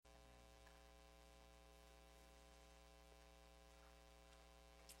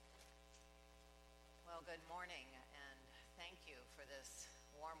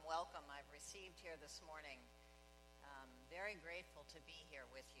welcome I've received here this morning. Very grateful to be here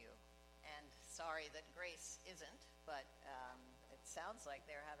with you. And sorry that Grace isn't, but it sounds like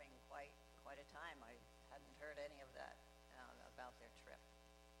they're having quite a time. I hadn't heard any of that about their trip.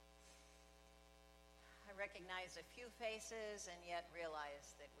 I recognize a few faces and yet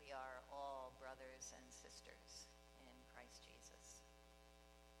realize that we are all brothers and sisters in Christ Jesus.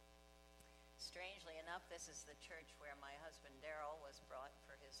 Strangely enough, this is the church where my husband Daryl was brought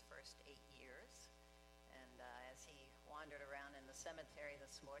for his first 8 years. And as he wandered around in the cemetery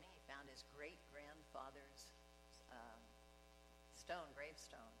this morning, he found his great-grandfather's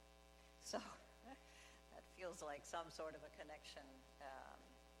gravestone. So that feels like some sort of a connection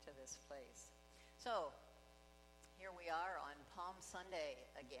to this place. So here we are on Palm Sunday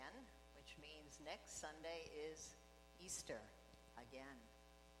again, which means next Sunday is Easter again.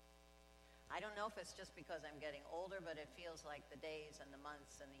 I don't know if it's just because I'm getting older, but it feels like the days and the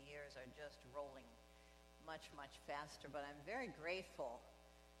months and the years are just rolling much faster. But I'm very grateful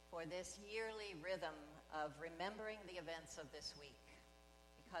for this yearly rhythm of remembering the events of this week,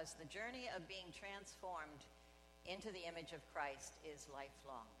 because the journey of being transformed into the image of Christ is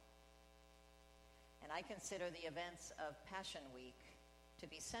lifelong. And I consider the events of Passion Week to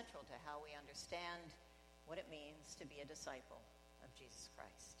be central to how we understand what it means to be a disciple of Jesus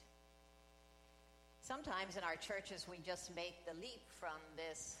Christ. Sometimes in our churches we just make the leap from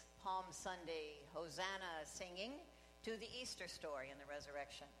this Palm Sunday Hosanna singing to the Easter story and the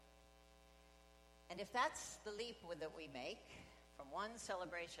resurrection. And if that's the leap that we make from one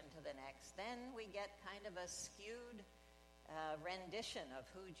celebration to the next, then we get kind of a skewed rendition of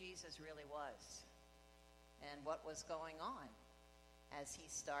who Jesus really was and what was going on as he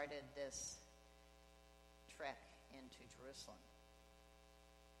started this trek into Jerusalem.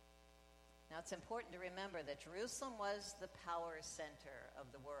 Now, it's important to remember that Jerusalem was the power center of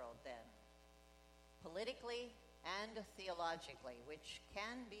the world then, politically and theologically, which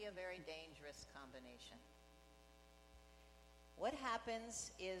can be a very dangerous combination. What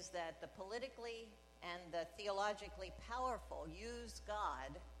happens is that the politically and the theologically powerful use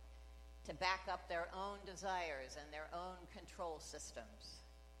God to back up their own desires and their own control systems.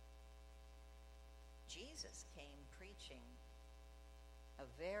 Jesus came preaching a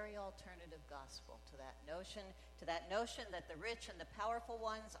very alternative gospel to that notion that the rich and the powerful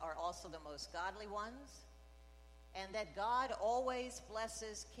ones are also the most godly ones, and that God always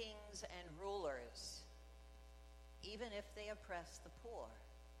blesses kings and rulers, even if they oppress the poor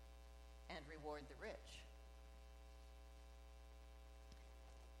and reward the rich.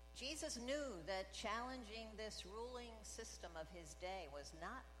 Jesus knew that challenging this ruling system of his day was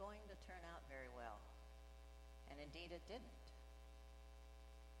not going to turn out very well, and indeed it didn't.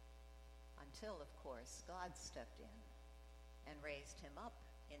 Until, of course, God stepped in and raised him up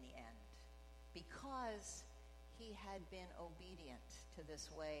in the end, because he had been obedient to this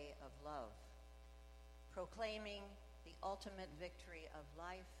way of love, proclaiming the ultimate victory of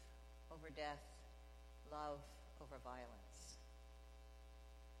life over death, love over violence.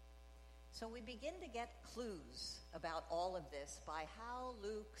 So we begin to get clues about all of this by how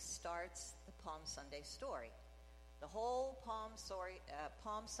Luke starts the Palm Sunday story. The whole Palm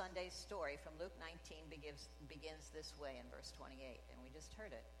Sunday story from Luke 19 begins this way in verse 28, and we just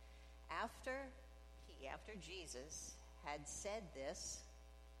heard it. After Jesus had said this,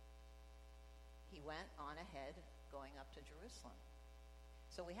 he went on ahead going up to Jerusalem.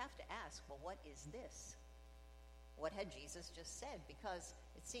 So we have to ask, well, what is this? What had Jesus just said? Because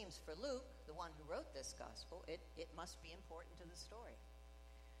it seems for Luke, the one who wrote this gospel, it must be important to the story.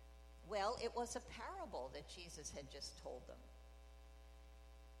 Well, it was a parable that Jesus had just told them.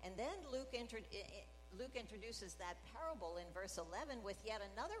 And then Luke introduces that parable in verse 11 with yet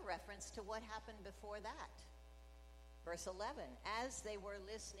another reference to what happened before that. Verse 11, as they were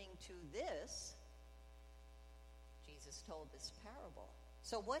listening to this, Jesus told this parable.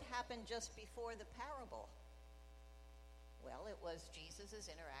 So what happened just before the parable? Well, it was Jesus'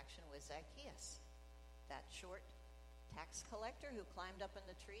 interaction with Zacchaeus, that short tax collector who climbed up in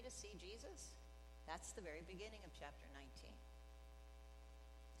the tree to see Jesus. That's the very beginning of chapter 19.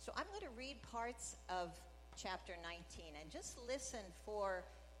 So I'm going to read parts of chapter 19 and just listen for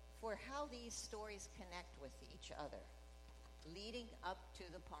how these stories connect with each other, leading up to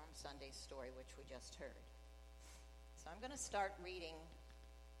the Palm Sunday story, which we just heard. So I'm going to start reading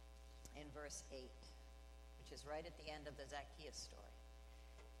in verse 8, which is right at the end of the Zacchaeus story.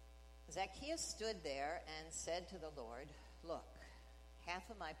 Zacchaeus stood there and said to the Lord, "Look, half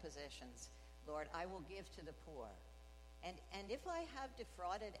of my possessions, Lord, I will give to the poor. And if I have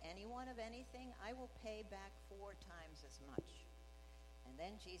defrauded anyone of anything, I will pay back 4 times as much." And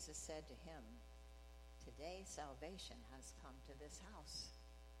then Jesus said to him, "Today salvation has come to this house,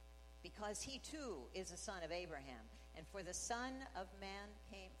 because he too is a son of Abraham. And for the Son of Man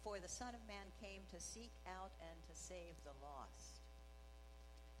came to seek out and to save the lost."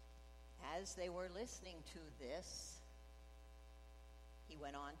 As they were listening to this, he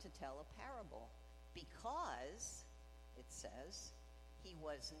went on to tell a parable, because, it says, he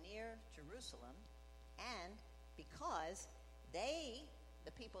was near Jerusalem, and because they,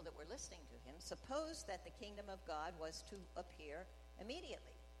 the people that were listening to him, supposed that the kingdom of God was to appear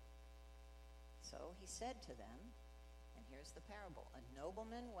immediately. So he said to them, and here's the parable: "A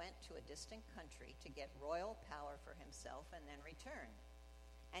nobleman went to a distant country to get royal power for himself and then returned.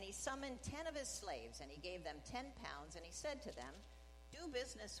 And he summoned 10 of his slaves, and he gave them 10 pounds, and he said to them, 'Do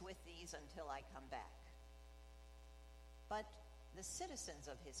business with these until I come back.' But the citizens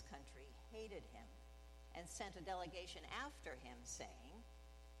of his country hated him and sent a delegation after him, saying,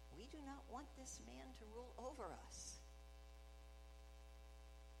 'We do not want this man to rule over us.'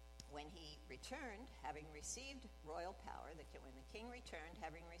 When he returned, having received royal power, when the king returned,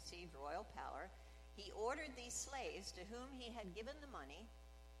 having received royal power, he ordered these slaves to whom he had given the money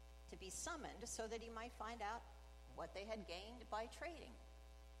to be summoned, so that he might find out what they had gained by trading.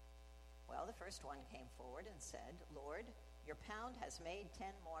 Well, the first one came forward and said, 'Lord, your pound has made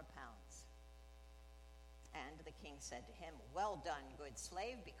 10 more pounds.' And the king said to him, 'Well done, good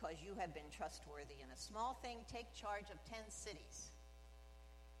slave, because you have been trustworthy in a small thing, take charge of 10 cities.'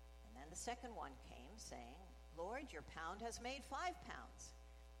 And then the second one came, saying, 'Lord, your pound has made 5 pounds.'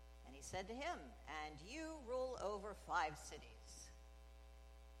 And he said to him, 'And you rule over 5 cities.'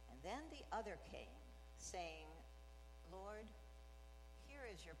 And then the other came, saying, 'Lord, here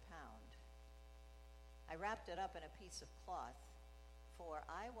is your pound. I wrapped it up in a piece of cloth, for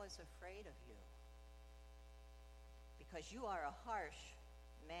I was afraid of you, because you are a harsh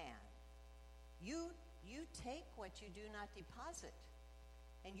man. You take what you do not deposit,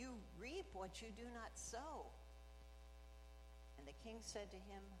 and you reap what you do not sow.' And the king said to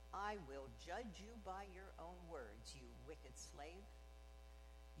him, 'I will judge you by your own words, you wicked slave.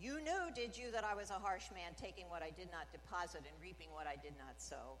 You knew, did you, that I was a harsh man, taking what I did not deposit and reaping what I did not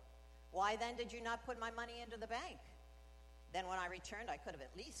sow? Why then did you not put my money into the bank? Then when I returned, I could have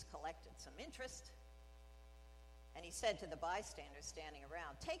at least collected some interest.' And he said to the bystanders standing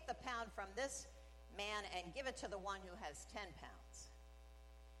around, 'Take the pound from this man and give it to the one who has 10 pounds.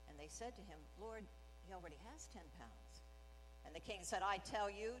 And they said to him, 'Lord, he already has 10 pounds.' And the king said, 'I tell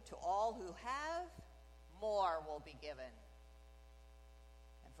you, to all who have, more will be given.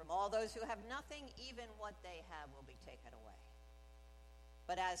 And from all those who have nothing, even what they have will be taken away.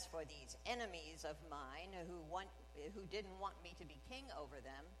 But as for these enemies of mine who didn't want me to be king over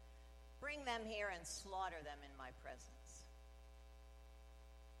them, bring them here and slaughter them in my presence.'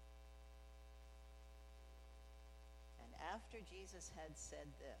 And after Jesus had said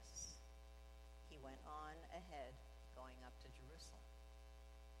this, he went on ahead, going up to Jerusalem.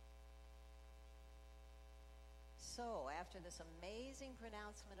 So, after this amazing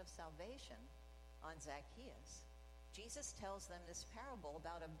pronouncement of salvation on Zacchaeus, Jesus tells them this parable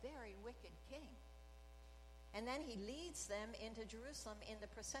about a very wicked king. And then he leads them into Jerusalem in the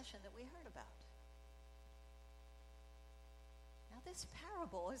procession that we heard about. Now, this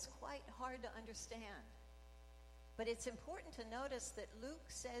parable is quite hard to understand. But it's important to notice that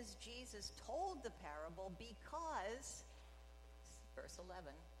Luke says Jesus told the parable because, verse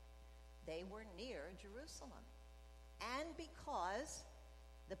 11, they were near Jerusalem. And because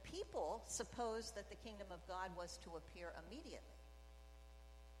the people supposed that the kingdom of God was to appear immediately.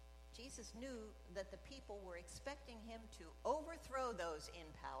 Jesus knew that the people were expecting him to overthrow those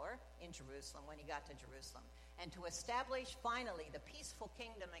in power in Jerusalem when he got to Jerusalem, and to establish finally the peaceful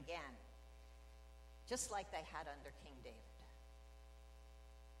kingdom again, just like they had under King David.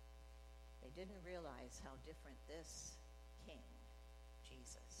 They didn't realize how different this king,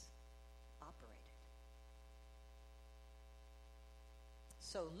 Jesus, operated.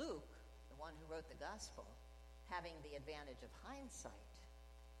 So Luke, the one who wrote the gospel, having the advantage of hindsight,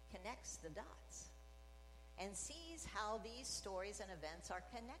 connects the dots and sees how these stories and events are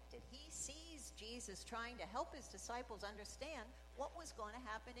connected. He sees Jesus trying to help his disciples understand what was going to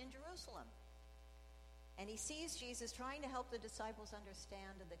happen in Jerusalem. And he sees Jesus trying to help the disciples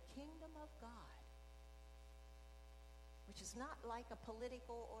understand the kingdom of God, which is not like a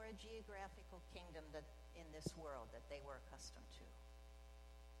political or a geographical kingdom that in this world that they were accustomed to.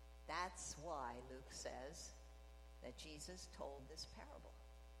 That's why Luke says that Jesus told this parable.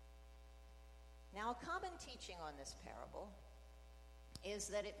 Now, a common teaching on this parable is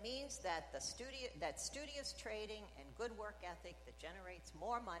that it means that studious trading and good work ethic that generates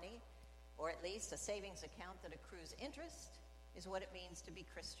more money, or at least a savings account that accrues interest, is what it means to be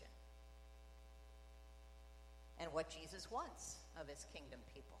Christian. And what Jesus wants of his kingdom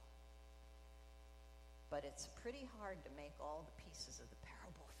people. But it's pretty hard to make all the pieces of the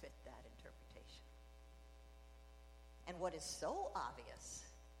parable fit that interpretation. And what is so obvious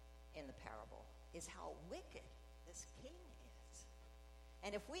in the parable is how wicked this king is.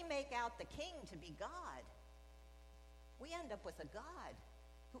 And if we make out the king to be God, we end up with a God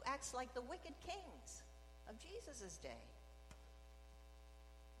who acts like the wicked kings of Jesus' day,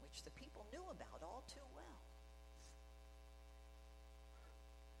 which the people knew about all too well.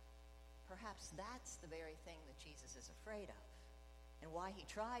 Perhaps that's the very thing that Jesus is afraid of, and why he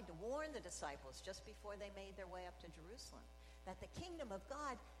tried to warn the disciples just before they made their way up to Jerusalem, that the kingdom of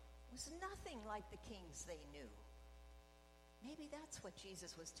God was nothing like the kings they knew. Maybe that's what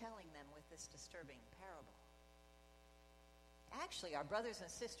Jesus was telling them with this disturbing parable. Actually, our brothers and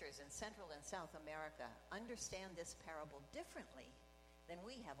sisters in Central and South America understand this parable differently than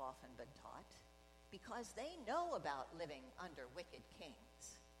we have often been taught, because they know about living under wicked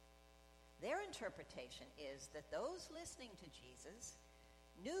kings. Their interpretation is that those listening to Jesus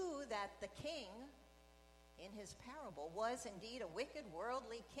knew that the king in his parable was indeed a wicked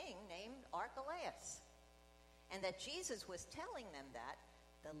worldly king named Archelaus, and that Jesus was telling them that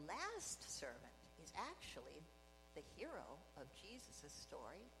the last servant is actually the hero of Jesus'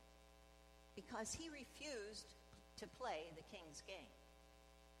 story because he refused to play the king's game.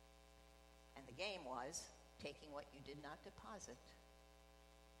 And the game was taking what you did not deposit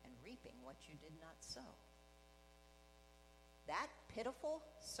and reaping what you did not sow. That pitiful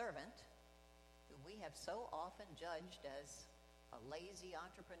servant, who we have so often judged as a lazy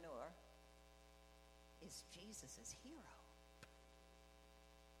entrepreneur, is Jesus' hero.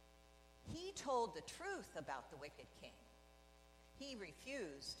 He told the truth about the wicked king. He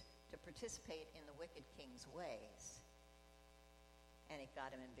refused to participate in the wicked king's ways, and it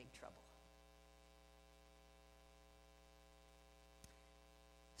got him in big trouble.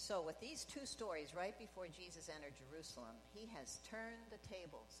 So with these two stories right before Jesus entered Jerusalem, he has turned the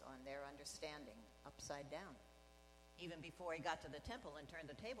tables on their understanding upside down. Even before he got to the temple and turned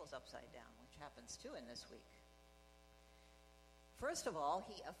the tables upside down, which happens too in this week. First of all,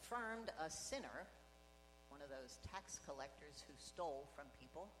 he affirmed a sinner, one of those tax collectors who stole from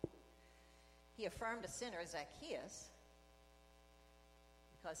people. He affirmed a sinner, Zacchaeus,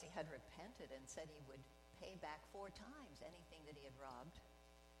 because he had repented and said he would pay back 4 times anything that he had robbed.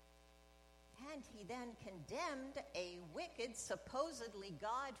 And he then condemned a wicked, supposedly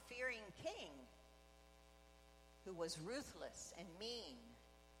God-fearing king who was ruthless and mean,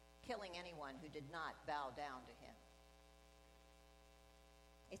 killing anyone who did not bow down to him.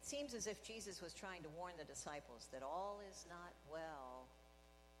 It seems as if Jesus was trying to warn the disciples that all is not well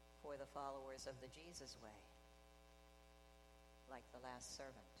for the followers of the Jesus way, like the last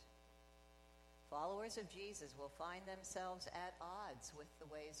servant. Followers of Jesus will find themselves at odds with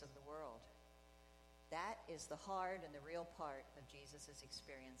the ways of the world. That is the hard and the real part of Jesus'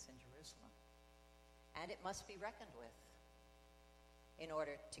 experience in Jerusalem. And it must be reckoned with in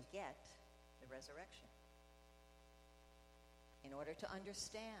order to get the resurrection, in order to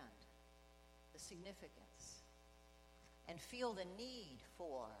understand the significance and feel the need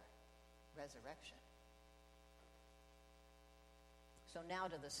for resurrection. So now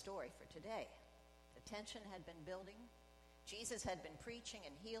to the story for today. The tension had been building. Jesus had been preaching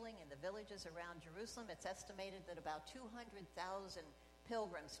and healing in the villages around Jerusalem. It's estimated that about 200,000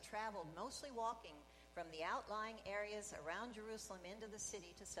 pilgrims traveled, mostly walking, from the outlying areas around Jerusalem into the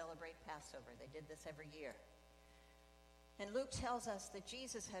city to celebrate Passover. They did this every year. And Luke tells us that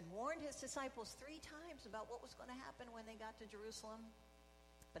Jesus had warned his disciples 3 times about what was going to happen when they got to Jerusalem.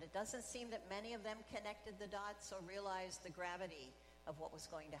 But it doesn't seem that many of them connected the dots or realized the gravity of what was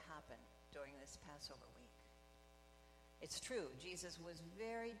going to happen during this Passover week. It's true, Jesus was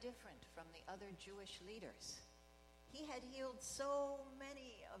very different from the other Jewish leaders. He had healed so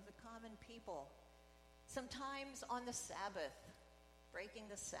many of the common people, sometimes on the Sabbath, breaking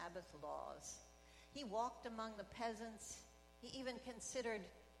the Sabbath laws. He walked among the peasants. He even considered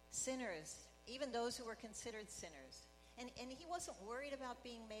sinners, even those who were considered sinners. And he wasn't worried about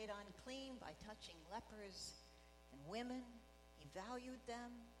being made unclean by touching lepers and women. He valued them,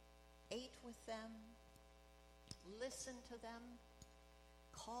 ate with them, listened to them,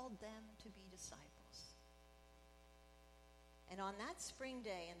 called them to be disciples. And on that spring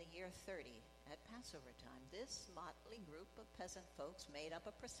day in the year 30, at Passover time, this motley group of peasant folks made up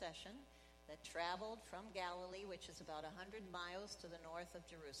a procession that traveled from Galilee, which is about 100 miles to the north of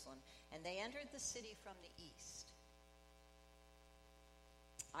Jerusalem, and they entered the city from the east.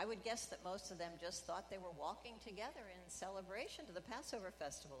 I would guess that most of them just thought they were walking together in celebration to the Passover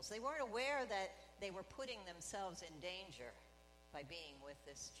festivals. They weren't aware that they were putting themselves in danger by being with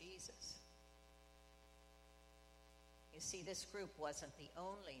this Jesus. You see, this group wasn't the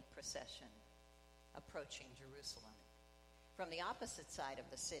only procession approaching Jerusalem. From the opposite side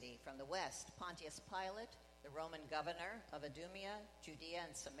of the city, from the west, Pontius Pilate, the Roman governor of Idumea, Judea,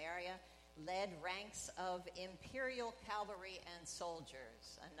 and Samaria, led ranks of imperial cavalry and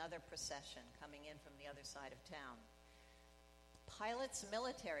soldiers, another procession coming in from the other side of town. Pilate's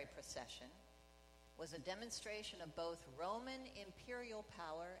military procession was a demonstration of both Roman imperial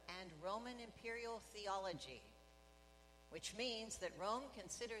power and Roman imperial theology, which means that Rome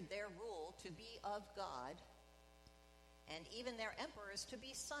considered their rule to be of God and even their emperors to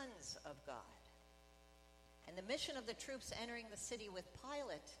be sons of God. And the mission of the troops entering the city with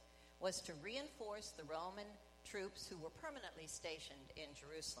Pilate was to reinforce the Roman troops who were permanently stationed in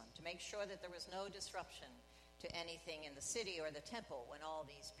Jerusalem, to make sure that there was no disruption to anything in the city or the temple when all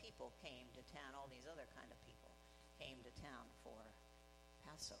these people came to town, all these other kind of people came to town for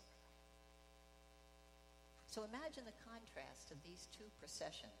Passover. So imagine the contrast of these two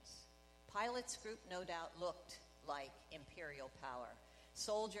processions. Pilate's group no doubt looked like imperial power.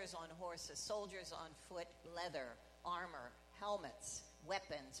 Soldiers on horses, soldiers on foot, leather, armor, helmets,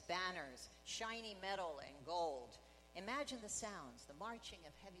 weapons, banners, shiny metal and gold. Imagine the sounds, the marching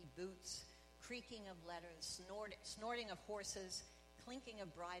of heavy boots, creaking of letters, snorting of horses, clinking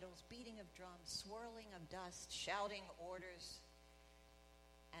of bridles, beating of drums, swirling of dust, shouting orders.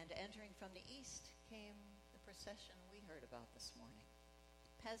 And entering from the east came the procession we heard about this morning.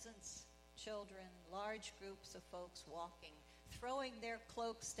 Peasants, children, large groups of folks walking, throwing their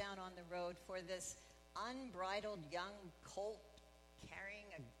cloaks down on the road for this unbridled young colt carrying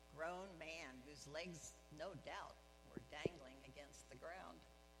a grown man whose legs, no doubt, were dangling against the ground.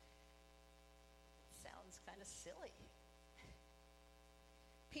 Sounds kind of silly.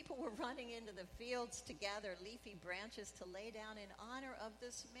 People were running into the fields to gather leafy branches to lay down in honor of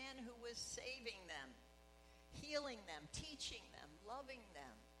this man who was saving them, healing them, teaching them, loving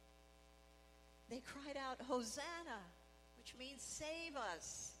them. They cried out, "Hosanna," which means save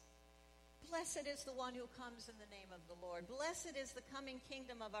us. Blessed is the one who comes in the name of the Lord. Blessed is the coming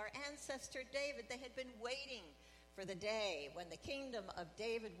kingdom of our ancestor David. They had been waiting for the day when the kingdom of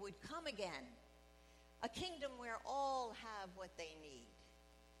David would come again. A kingdom where all have what they need,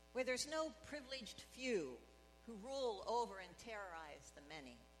 where there's no privileged few who rule over and terrorize the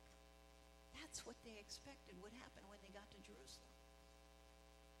many. That's what they expected would happen when they got to Jerusalem.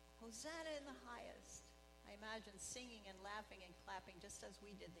 Hosanna in the highest. I imagine singing and laughing and clapping just as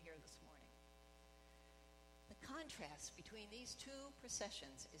we did here this morning. The contrast between these two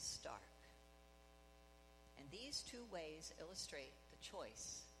processions is stark. And these two ways illustrate the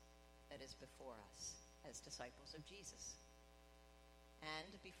choice that is before us as disciples of Jesus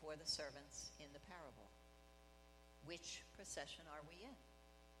and before the servants in the parable. Which procession are we in?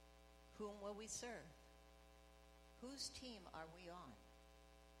 Whom will we serve? Whose team are we on?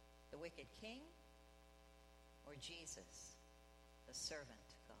 The wicked king or Jesus, the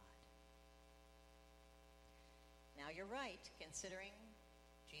servant God? Now you're right, considering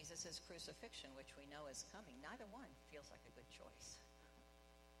Jesus' crucifixion, which we know is coming. Neither one feels like a good choice.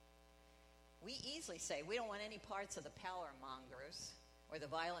 We easily say we don't want any parts of the power mongers or the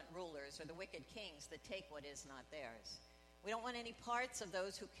violent rulers or the wicked kings that take what is not theirs. We don't want any parts of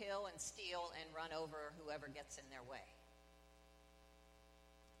those who kill and steal and run over whoever gets in their way.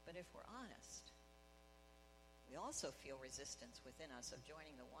 But if we're honest, we also feel resistance within us of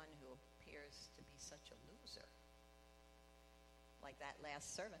joining the one who appears to be such a loser. Like that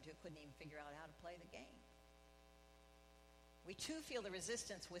last servant who couldn't even figure out how to play the game. We too feel the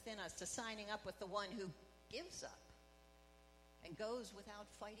resistance within us to signing up with the one who gives up and goes without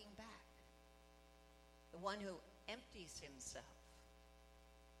fighting back. The one who empties himself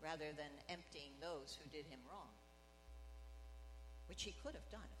rather than emptying those who did him wrong. Which he could have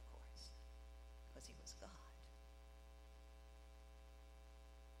done, of course, because he was God.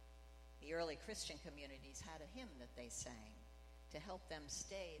 The early Christian communities had a hymn that they sang to help them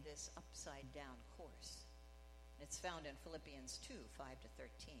stay this upside-down course. It's found in Philippians 2, 5 to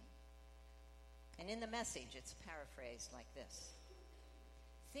 13. And in the Message, it's paraphrased like this.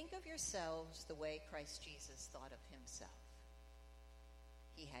 Think of yourselves the way Christ Jesus thought of himself.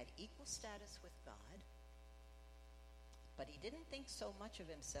 He had equal status with God, but he didn't think so much of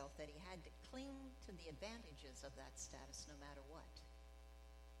himself that he had to cling to the advantages of that status no matter what.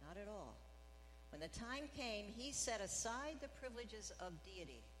 Not at all. when the time came, he set aside the privileges of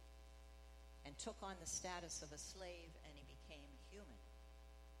deity and took on the status of a slave, and he became human.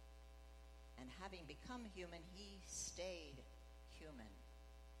 And having become human, he stayed human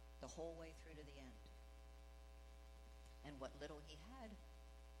the whole way through to the end. And what little he had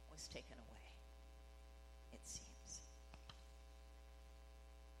was taken away, it seems.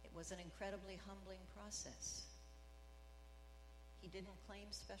 It was an incredibly humbling process. He didn't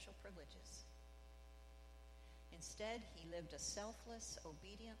claim special privileges. Instead, he lived a selfless,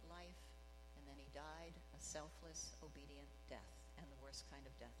 obedient life, and then he died a selfless, obedient death, and the worst kind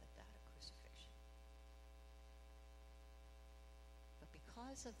of death at that, a crucifixion. But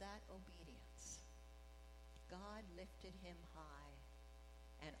because of that obedience, God lifted him high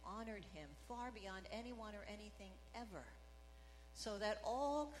and honored him far beyond anyone or anything ever, so that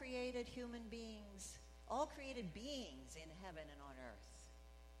all created beings in heaven and on earth,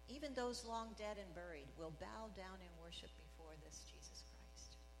 even those long dead and buried, will bow down in worship before this Jesus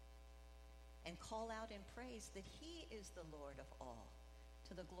Christ and call out in praise that he is the Lord of all,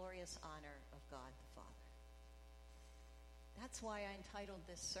 to the glorious honor of God the Father. That's why I entitled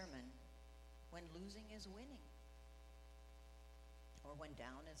this sermon, When Losing is Winning, or When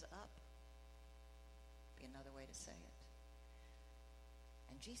Down is Up, be another way to say it.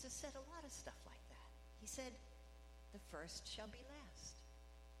 And Jesus said a lot of stuff like that. He said, the first shall be last,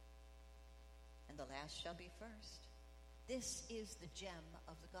 and the last shall be first. This is the gem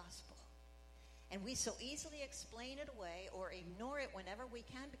of the gospel. And we so easily explain it away or ignore it whenever we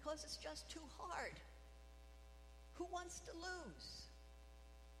can because it's just too hard. Who wants to lose?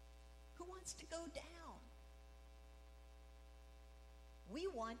 Who wants to go down? We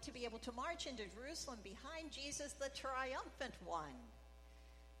want to be able to march into Jerusalem behind Jesus, the triumphant one.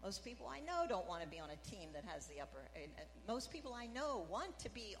 Most people I know don't want to be on a team that has the upper. Most people I know want to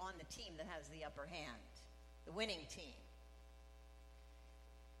be on the team that has the upper hand, the winning team.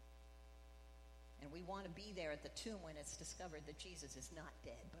 And we want to be there at the tomb when it's discovered that Jesus is not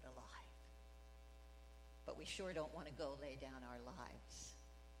dead but alive. But we sure don't want to go lay down our lives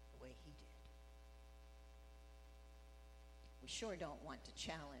the way he did. We sure don't want to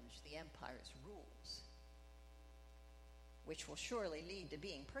challenge the empire's rules, which will surely lead to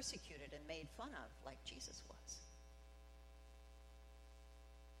being persecuted and made fun of like Jesus was.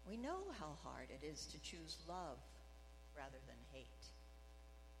 We know how hard it is to choose love rather than hate,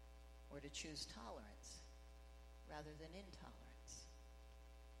 or to choose tolerance rather than intolerance.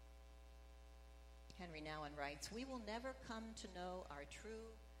 Henry Nouwen writes, "We will never come to know our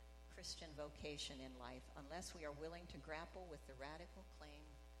true Christian vocation in life unless we are willing to grapple with the radical claim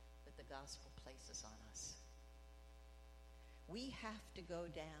that the gospel places on us. We have to go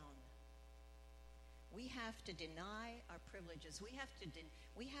down. We have to deny our privileges. We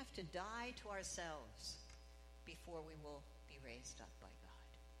have to die to ourselves before we will be raised up by God.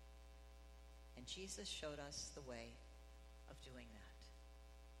 And Jesus showed us the way of doing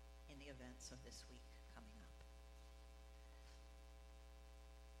that in the events of this week coming up.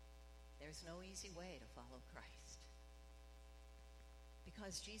 There's no easy way to follow Christ,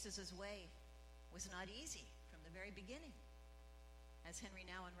 because Jesus' way was not easy from the very beginning. As Henry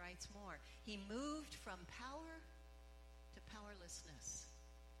Nouwen writes more, he moved from power to powerlessness,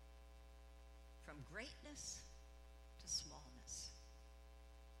 from greatness to smallness.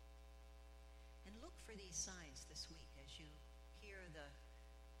 And look for these signs this week as you hear the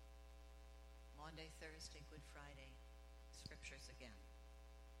Maundy, Thursday, Good Friday scriptures again.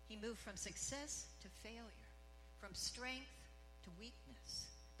 He moved from success to failure, from strength to weakness.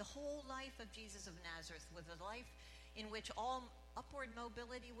 The whole life of Jesus of Nazareth was a life in which all upward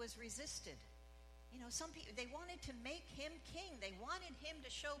mobility was resisted. You know, some people, they wanted to make him king. They wanted him to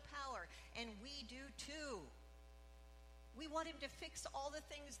show power, and we do too. We want him to fix all the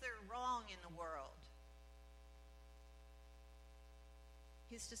things that are wrong in the world.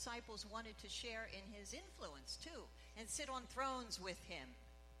 His disciples wanted to share in his influence too, and sit on thrones with him,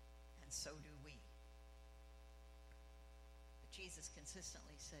 and so do we. But Jesus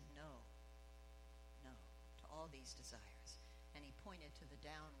consistently said no to all these desires. And he pointed to the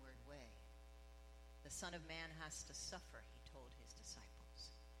downward way. The Son of Man has to suffer, he told his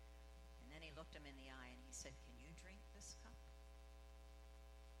disciples. And then he looked him in the eye and he said, "Can you drink this cup?"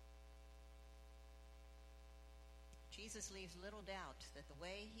 Jesus leaves little doubt that the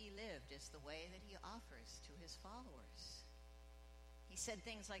way he lived is the way that he offers to his followers. He said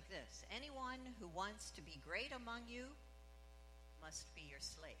things like this: "Anyone who wants to be great among you must be your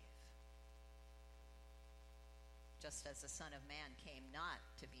slave. Just as the Son of Man came not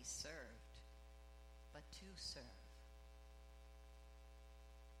to be served, but to serve.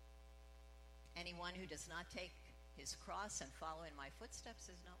 Anyone Anyone who does not take his cross and follow in my footsteps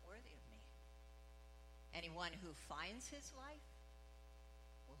is not worthy of me. Anyone who finds his life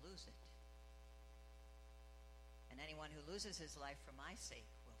will lose it. And anyone who loses his life for my sake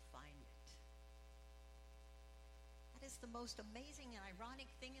will find it. That is the most amazing and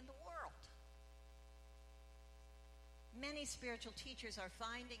ironic thing in the world. Many spiritual teachers are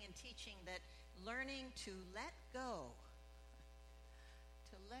finding and teaching that learning to let go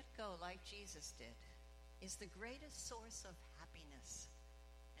like Jesus did, is the greatest source of happiness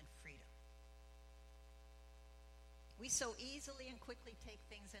and freedom. We so easily and quickly take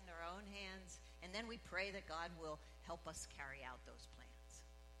things into our own hands, and then we pray that God will help us carry out those plans.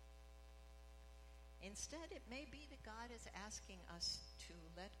 Instead, it may be that God is asking us to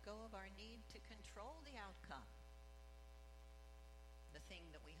let go of our need to control the outcome, the thing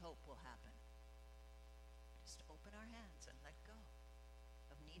that we hope will happen. Just open our hands and let go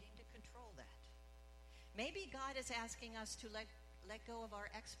of needing to control that. Maybe God is asking us to let go of our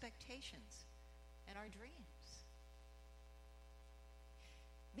expectations and our dreams.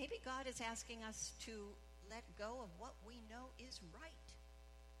 Maybe God is asking us to let go of what we know is right.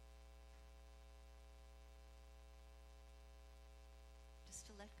 Just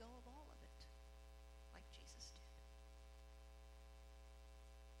to let go of all of it, like Jesus did.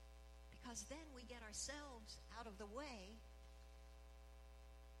 Because then we get ourselves out of the way,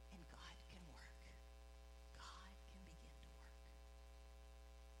 and God can work. God can begin to work.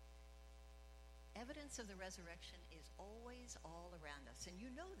 Evidence of the resurrection is always all around us, and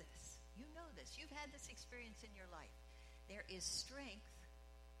you know this. You know this. You've had this experience in your life. There is strength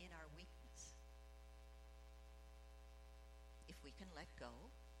in our weakness. If we can let go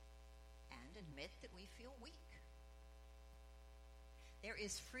and admit that we feel weak. There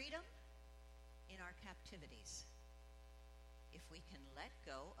is freedom in our captivities. If we can let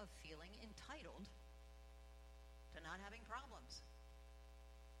go of feeling entitled to not having problems.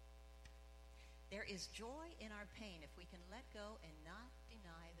 There is joy in our pain if we can let go and not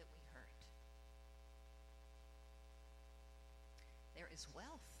deny that we hurt. There is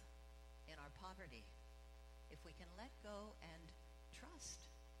wealth in our poverty if we can let go and trust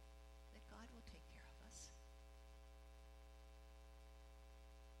that God will take care of us.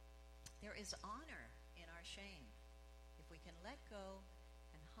 There is honor in our shame if we can let go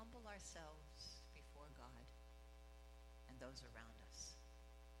and humble ourselves before God and those around us.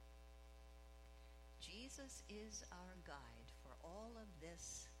 Jesus is our guide for all of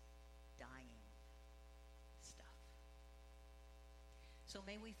this dying stuff. So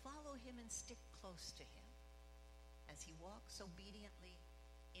may we follow him and stick close to him as he walks obediently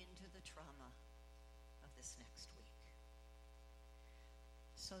into the trauma of this next week.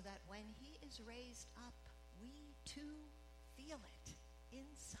 So that when he is raised up, we too feel it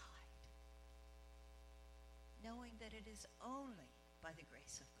inside, knowing that it is only by the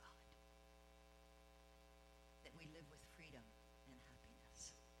grace of God that we live with freedom and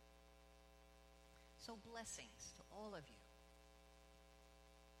happiness. So blessings to all of you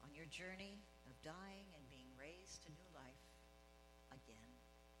on your journey of dying and being raised to new life again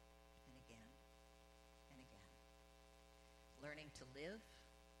and again and again. Learning to live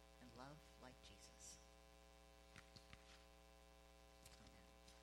and love